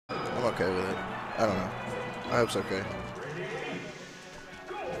I'm okay with it. I don't know. I hope it's okay.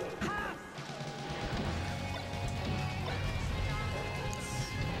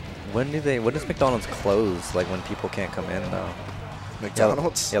 When does McDonald's close? Like when people can't come in though?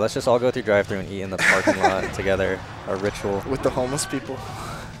 McDonald's? Yeah, let's just all go through drive-thru and eat in the parking lot together. Our ritual. With the homeless people?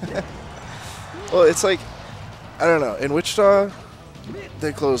 Well, it's like, I don't know. In Wichita,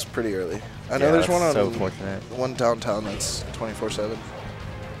 they close pretty early. I know there's one on so fortunate. one downtown that's 24/7.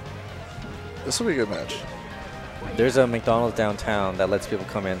 This will be a good match. There's a McDonald's downtown that lets people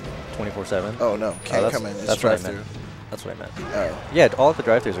come in 24/7. Oh no, can't come in. It's That's what I drive-thru. meant. That's what I meant. Oh. Yeah, all of the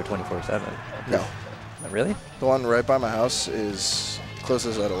drive-thrus are 24/7. No. Really? The one right by my house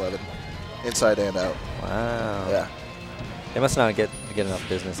closes at 11, inside and out. Wow. Yeah. They must not get enough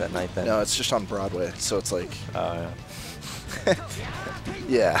business at night then. No, it's just on Broadway, so it's like. Oh yeah.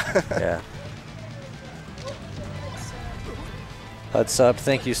 Yeah. Yeah. What's up?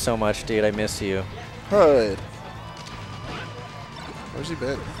 Thank you so much, dude. I miss you. Hood. Where's he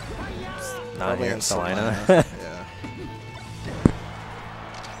been? Not Probably here in in Salina. Yeah.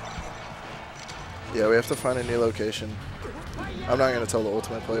 Yeah, we have to find a new location. I'm not going to tell the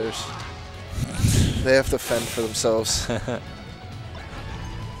Ultimate players. They have to fend for themselves.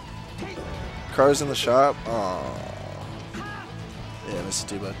 Cars in the shop. Oh. Yeah, this is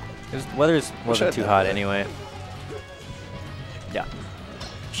too bad. Weather wasn't too hot anyway. Yeah.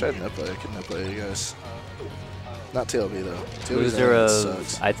 Wish I had net play. I could net play you guys. Not TLB though. TLB's Loser of,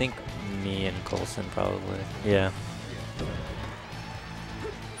 sucks. I think me and Colson probably. Yeah.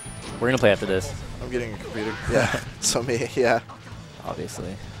 We're going to play after this. I'm getting a computer. Yeah. So me, yeah.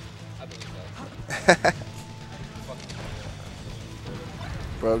 Obviously.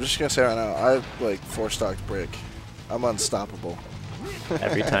 Bro, I'm just going to say right now, I like 4-stocked Br1ck. I'm unstoppable.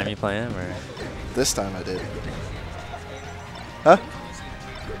 Every time you play him, or? This time I did. Huh?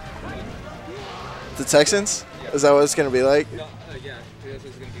 The Texans? Is that what it's going to be like? No, yeah, that's what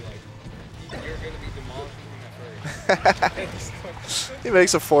it's going to be like. You're going to be demolishing him at first. He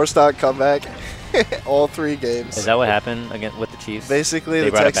makes a 4-stock comeback all 3 games. Is that what happened again with the Chiefs? Basically, They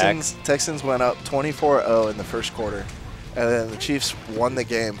the brought it back? Texans went up 24-0 in the first quarter, and then the Chiefs won the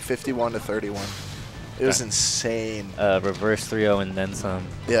game 51-31. It was insane. Reverse 3-0 and then some.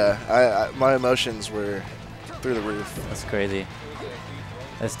 Yeah, my emotions were through the roof. That's crazy.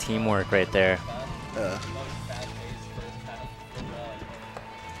 That's teamwork right there.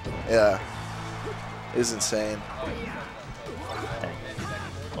 Yeah. It was insane.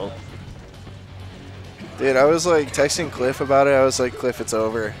 Oh. Dude, I was like texting Cliff about it. I was like, Cliff, it's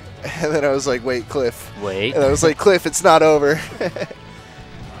over. And then I was like, wait, Cliff. Wait. And I was like, Cliff, it's not over.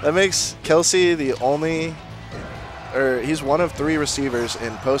 That makes Kelsey the only, or he's one of 3 receivers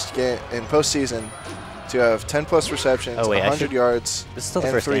in postseason to have 10+ receptions, 100 yards, This is still the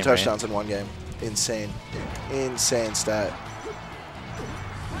and first 3 game, touchdowns right? in one game. Insane. Insane stat.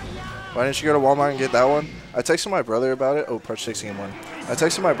 Why didn't you go to Walmart and get that one? I texted my brother about it. Oh, Parched 6 game 1. I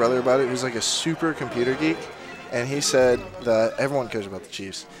texted my brother about it, who's like a super computer geek, and he said that everyone cares about the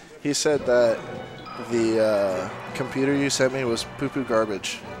Chiefs. He said that the computer you sent me was poo-poo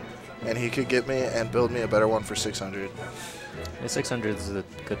garbage, and he could get me and build me a better one for 600. The 600 is a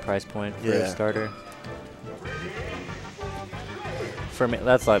good price point for Yeah. a starter. For me,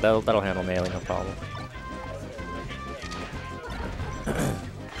 that's like that'll handle mailing, no problem.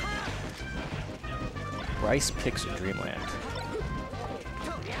 Bryce picks Dreamland.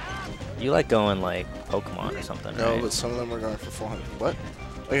 You like going like Pokemon or something, No, right? but some of them were going for 400. What?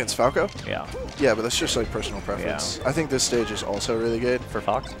 Against Falco? Yeah. Yeah, but that's just like personal preference. I think this stage is also really good. For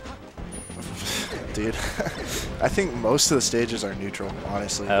Fox? Dude, I think most of the stages are neutral,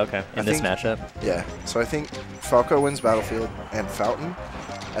 honestly. Oh, okay. In this matchup? Yeah. So I think Falco wins Battlefield and Fountain.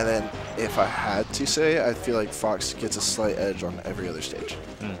 And then if I had to say, I feel like Fox gets a slight edge on every other stage.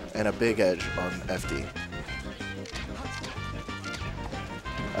 And a big edge on FD.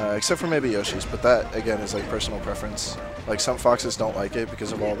 Except for maybe Yoshi's, but that, again, is like personal preference. Like some Foxes don't like it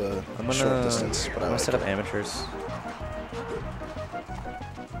because of all the short distance. But I'm gonna set up amateurs.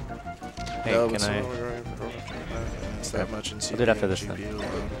 Hey, no, can I? It's that much in We'll do it after this then.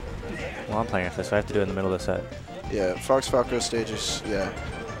 GPU. Well, I'm playing after this, so I have to do it in the middle of the set. Yeah, Fox Falco stages, yeah.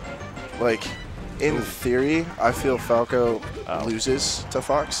 Like, in theory, I feel Falco loses to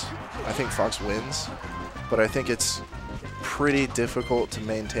Fox. I think Fox wins, but I think it's pretty difficult to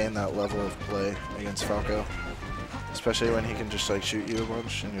maintain that level of play against Falco. Especially when he can just like shoot you a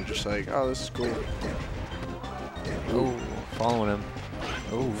bunch and you're just like, oh, this is cool. Ooh, following him.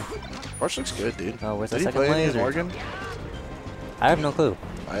 Ooh. Parched looks good, dude. Oh, where's Did the he second play any in laser? Oregon? I have no clue.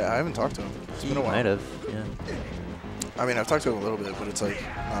 I haven't talked to him. It's been a while. Might have, yeah. I mean, I've talked to him a little bit, but it's like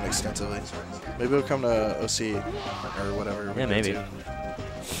not extensively. Maybe he'll come to OC or whatever. Yeah, maybe.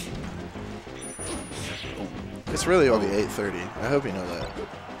 It's really only 8:30. I hope you know that.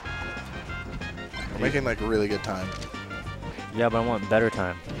 We're making like really good time. Yeah, but I want better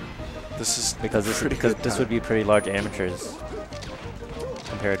time. This is Because this would be pretty large amateurs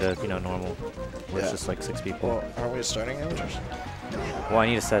compared to normal, where it's just like 6 people. Well, aren't we starting amateurs? Well, I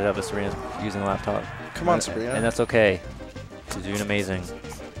need to set it up with Sabrina using a laptop. Come on, Sabrina. And that's okay. She's doing amazing.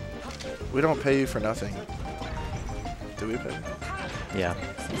 We don't pay you for nothing. Do we pay? Yeah.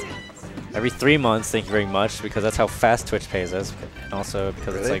 Every 3 months, thank you very much, because that's how fast Twitch pays us. And also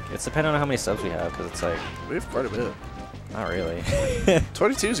because it's like, it's dependent on how many subs we have, because it's like... We have quite a bit. Not really.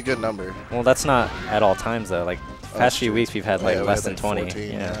 22 is a good number. Well, that's not at all times, though. Like, past few weeks, we've had like yeah, less had, than 20.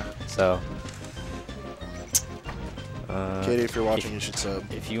 14, yeah. So... Katie, if you're watching, you should sub.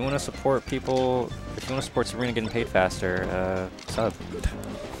 If you want to support people, if you want to support Sabrina getting paid faster, sub.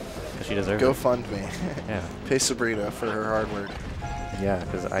 Because she deserves it. Go fund me. Yeah. Pay Sabrina for her hard work. Yeah,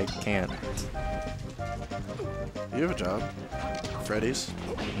 because I can't. You have a job? Freddy's?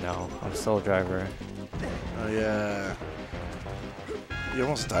 No, I'm still a driver. Oh, yeah. You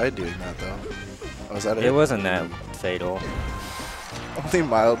almost died doing that, though. Oh, was that it? It wasn't that fatal. Only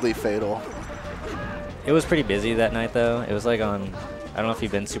mildly fatal. It was pretty busy that night, though. It was like on, I don't know if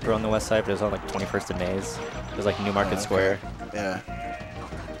you've been super on the west side, but it was on like 21st of Mays. It was like Newmarket Square. Yeah.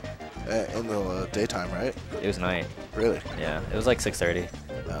 In the daytime, right? It was night. Really? Yeah. It was like 6:30.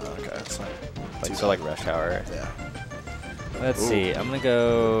 Oh, okay. It's not Like, so like rush hour. Yeah. Let's see. I'm going to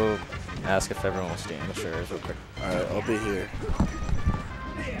go ask if everyone will stay in the shares real quick. All right. I'll be here.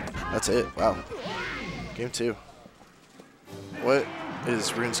 That's it. Wow. Game 2. What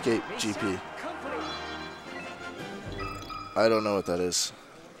is RuneScape GP? I don't know what that is.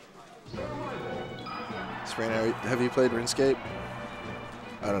 Sabrina, have you played RuneScape?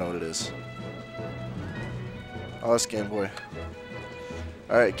 I don't know what it is. I'll ask Game Boy.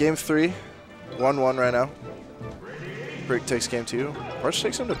 Alright, game 3. 1-1 right now. Br1ck takes game 2. Parched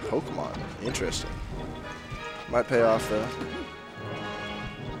takes him to Pokemon. Interesting. Might pay off though.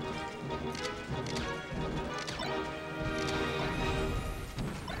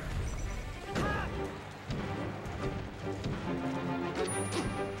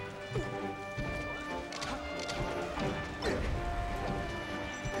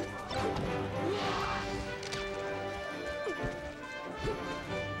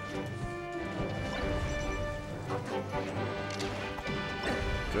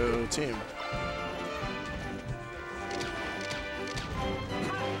 Go team.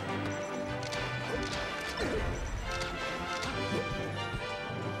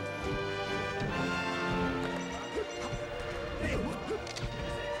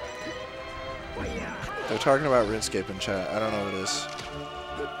 They're talking about RuneScape in chat. I don't know what it is.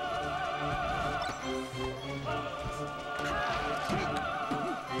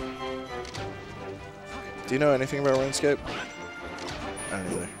 Do you know anything about RuneScape? I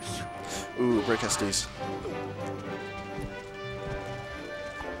don't either. Ooh, Br1ck has these.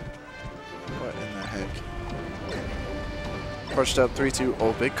 What in the heck? Parched up 3-2.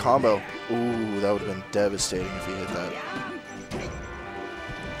 Oh, big combo. Ooh, that would have been devastating if he hit that.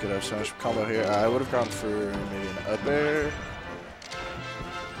 Could have so much combo here. I would have gone for maybe an up air.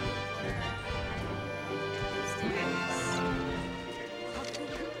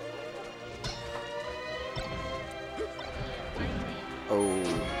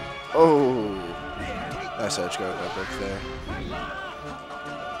 Oh, nice edge guard by Br1ck there.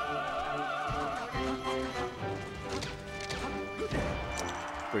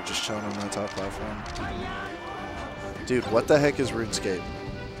 We're just chilling on that top platform. Dude, what the heck is RuneScape?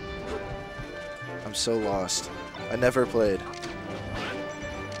 I'm so lost. I never played.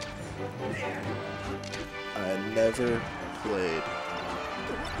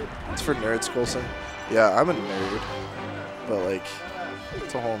 It's for nerds, Colson. Yeah, I'm a nerd. But like,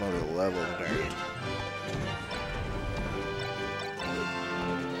 it's a whole nother level of nerd.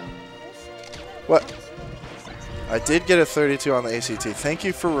 What? I did get a 32 on the ACT. Thank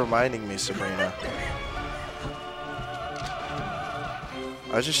you for reminding me, Sabrina.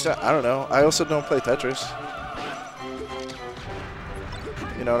 I don't know. I also don't play Tetris.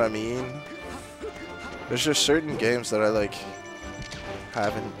 You know what I mean? There's just certain games that I like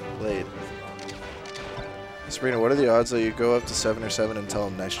haven't played. Sabrina, what are the odds that you go up to 7 or 7 and tell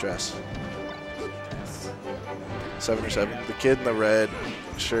them nice dress? 7 or 7. The kid in the red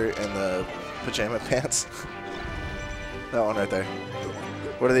shirt and the pajama pants. That one right there.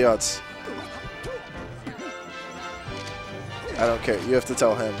 What are the odds? I don't care. You have to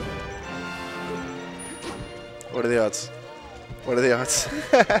tell him. What are the odds? What are the odds?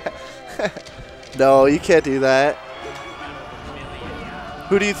 No, you can't do that.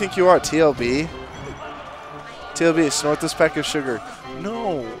 Who do you think you are, TLB? TLB, snort this pack of sugar.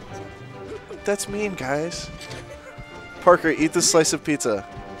 No. That's mean, guys. Parker, eat this slice of pizza.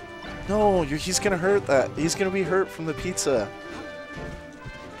 No, he's going to hurt that. He's going to be hurt from the pizza.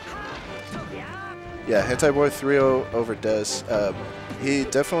 Yeah, Hentai Boy 3-0 over Des. He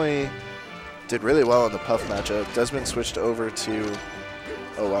definitely did really well in the Puff matchup. Desmond switched over to...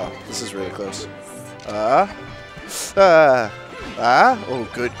 Oh, wow. This is really close. Oh,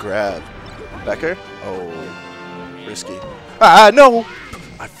 good grab. Becker? Oh, risky. No!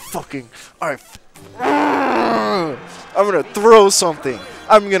 I'm going to throw something.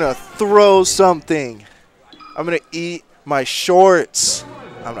 I'm going to throw something. I'm going to eat my shorts.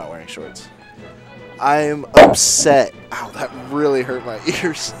 I'm not wearing shorts. I'm upset. Ow, that really hurt my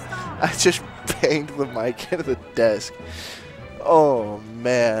ears. I just banged the mic into the desk. Oh,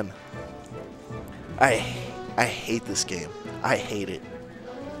 man. I hate this game. I hate it.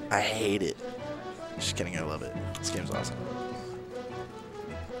 I hate it. Just kidding, I love it. This game's awesome.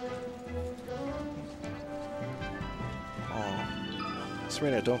 Oh.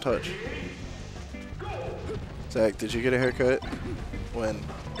 Serena, don't touch. Zach, did you get a haircut? When?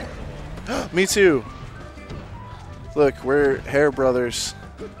 Me too! Look, we're hair brothers.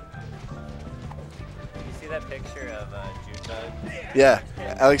 You see that picture of June-bug? Yeah,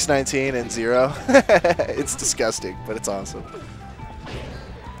 Alex 19 and 0. It's disgusting, but it's awesome.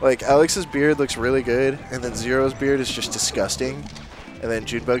 Like, Alex's beard looks really good, and then Zero's beard is just disgusting, and then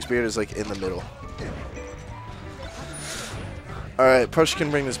June-bug's beard is like in the middle. Alright, Parched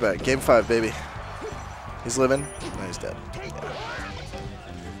can bring this back. Game 5, baby. He's living. No, he's dead. Yeah.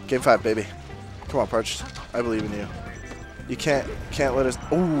 Game 5, baby. Come on, Parched. I believe in you. You can't let us...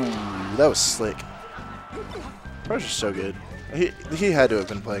 Ooh, that was slick. Parched is so good. He had to have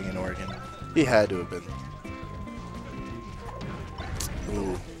been playing in Oregon. He had to have been.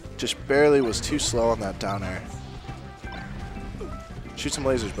 Ooh, just barely was too slow on that down air. Shoot some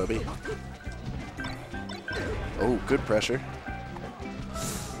lasers, Bubby. Oh, good pressure.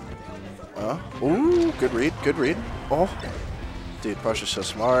 Ooh, good read, good read. Oh, dude, Parched is so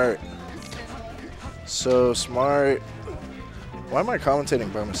smart. So smart. Why am I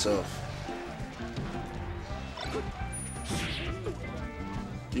commentating by myself?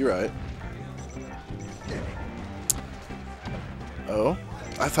 You're right. Oh,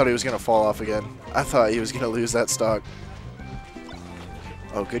 I thought he was going to fall off again. I thought he was going to lose that stock.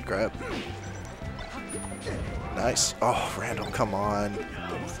 Oh, good grab. Nice. Oh, Randall, come on.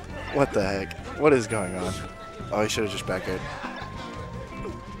 What the heck? What is going on? Oh, he should have just back aired.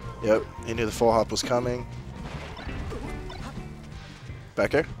 Yep, he knew the full hop was coming.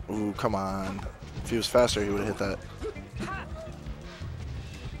 Back air? Ooh, come on. If he was faster, he would have hit that.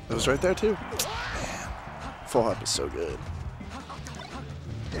 It was right there, too. Man, full hop is so good.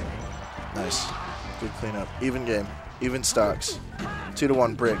 Nice. Good cleanup. Even game. Even stocks.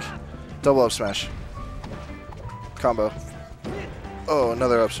 2-1 brick. Double up smash. Combo. Oh,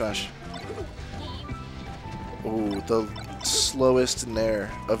 another up smash. Ooh, the slowest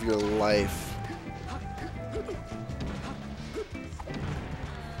nair of your life.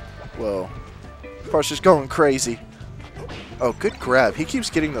 Whoa. Parched is going crazy. Oh, good grab. He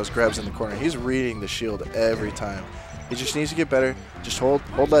keeps getting those grabs in the corner. He's reading the shield every time. He just needs to get better. Just hold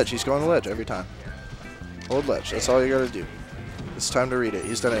ledge. He's going to ledge every time. Hold ledge. That's all you got to do. It's time to read it.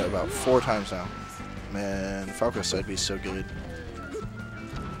 He's done it about 4 times now. Man, Falco side B is so good.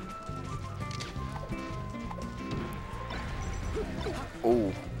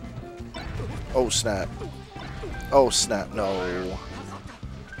 Oh. Oh, snap. Oh, snap. No.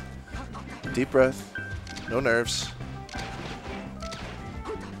 Deep breath. No nerves.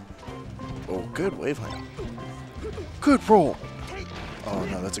 Oh, good wavelength. Good roll. Oh,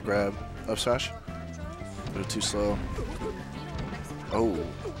 no, that's a grab. Up smash. A little too slow. Oh.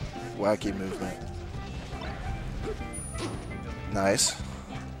 Wacky movement. Nice.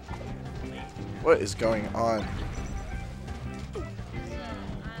 What is going on?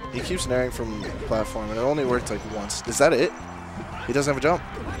 He keeps nairing from platform, and it only worked like once. Is that it? He doesn't have a jump.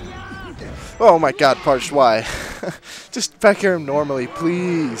 Oh my god, Parched, why? Just back air him normally,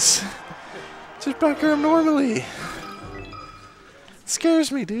 please. Just back air him normally. It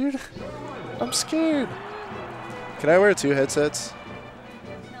scares me, dude. I'm scared. Can I wear 2 headsets?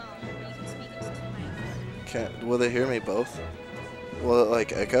 Will they hear me both? Will it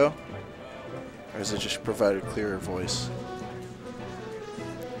like echo? Or does it just provide a clearer voice?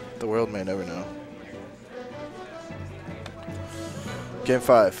 The world may never know. Game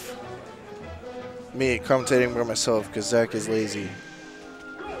 5. me commentating by myself because Zach is lazy.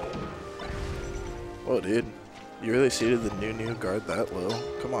 Whoa, dude. You really seated the new guard that low?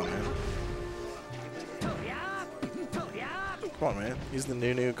 Come on, man. Come on, man. He's the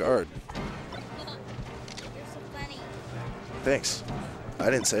new guard. You're so funny. Thanks.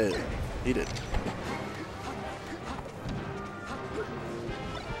 I didn't say it. He did.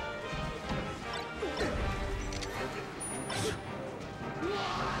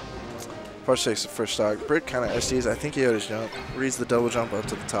 Parched takes the first stock. Br1ck kind of SDs. I think he had his jump. Reads the double jump up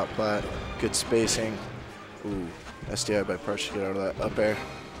to the top plat. Good spacing. Ooh. SDI by Parched to get out of that up air.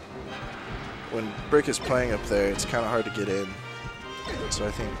 When Br1ck is playing up there, it's kind of hard to get in. So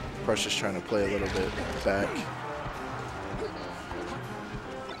I think Parched is trying to play a little bit back.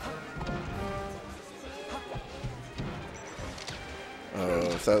 Oh,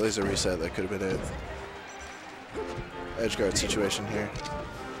 if that laser reset, that could have been it. Edge guard situation here.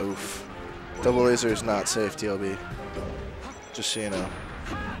 Oof. Double laser is not safe, TLB. Just so you know.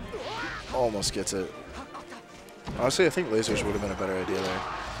 Almost gets it. Honestly, I think lasers would have been a better idea there.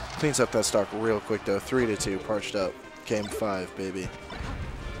 Cleans up that stock real quick, though. 3-2, Parched up. Game 5, baby.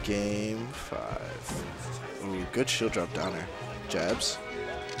 Game 5. Ooh, good shield drop down there. Jabs.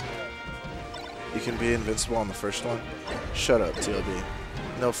 You can be invincible on the first one. Shut up, TLB.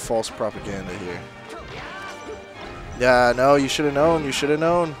 No false propaganda here. Yeah, no, you should have known. You should have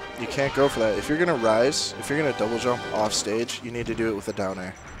known. You can't go for that. If you're going to rise, if you're going to double jump off stage, you need to do it with a down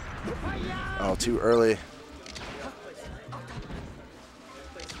air. Oh, too early.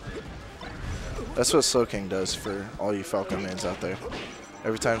 That's what Slow King does for all you Falco mans out there.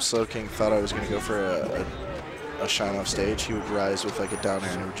 Every time Slow King thought I was going to go for a shine off stage, he would rise with like a down air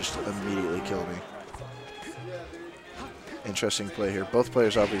and it would just immediately kill me. Interesting play here. Both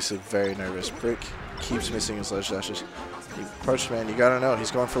players obviously very nervous. Br1ck keeps missing his ledge dashes. Parched, man, you gotta know,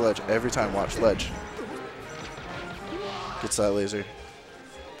 he's going for ledge every time. Watch, ledge. Gets that laser.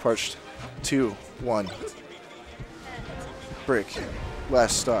 Parched, 2, 1. Br1ck,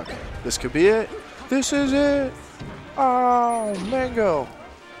 last stock. This could be it. This is it. Oh, mango.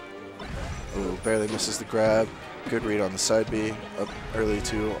 Ooh, barely misses the grab. Good read on the side B. Up early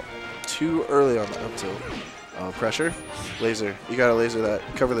too early on the up tilt. Oh, pressure. Laser. You gotta laser that.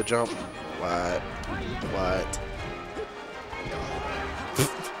 Cover the jump. What? What?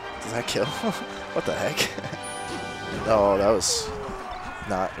 Does that kill? What the heck? Oh, that was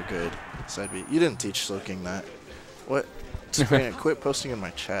not a good side B. You didn't teach Slow King that. What? Sabrina, quit posting in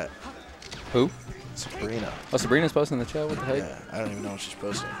my chat. Who? Sabrina. Oh, Sabrina's posting in the chat? What the heck? Yeah, I don't even know what she's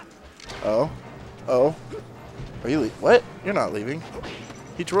posting. Oh? Oh? Are you what? You're not leaving.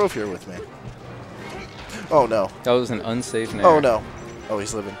 He drove here with me. Oh, no. That was an unsafe nair. Oh, no. Oh,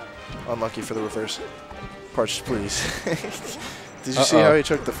 he's living. Unlucky for the reverse. Parched, please. Did you see how he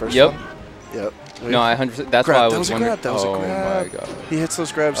took the first one? Yep. No, I 100%. That's grab. why I was wondering. That was a grab. Oh, my God. He hits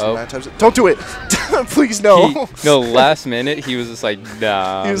those grabs 9 times. Don't do it. Please, no. No, last minute, he was just like,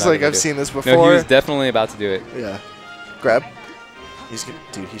 nah. He was like, I've seen this before. No, he was definitely about to do it. Yeah. Grab.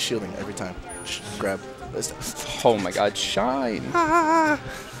 Dude, he's shielding every time. Grab. Oh, my God. Shine.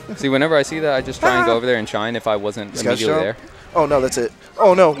 See, whenever I see that, I just try and go over there and shine if I wasn't immediately there. Oh, no, that's it.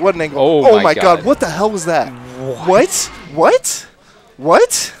 Oh, no, what an angle. Oh my God. What the hell was that? What? What?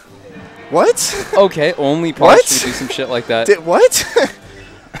 What? What? Okay, only Parched would do some shit like that. What?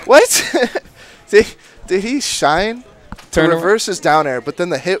 What? Did he shine? To reverse his down air, but then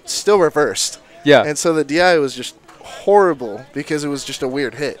the hit still reversed. Yeah. And so the DI was just horrible because it was just a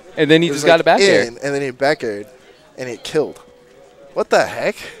weird hit. And then he just got it back air. And then he back aired, and it killed. What the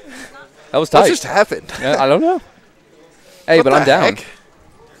heck? That was tight. What just happened? Yeah, I don't know. Hey, but I'm down.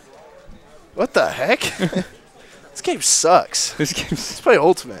 What the heck? This game sucks. Let's play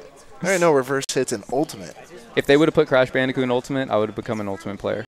Ultimate. I already know reverse hits in Ultimate. If they would have put Crash Bandicoot in Ultimate, I would have become an Ultimate player.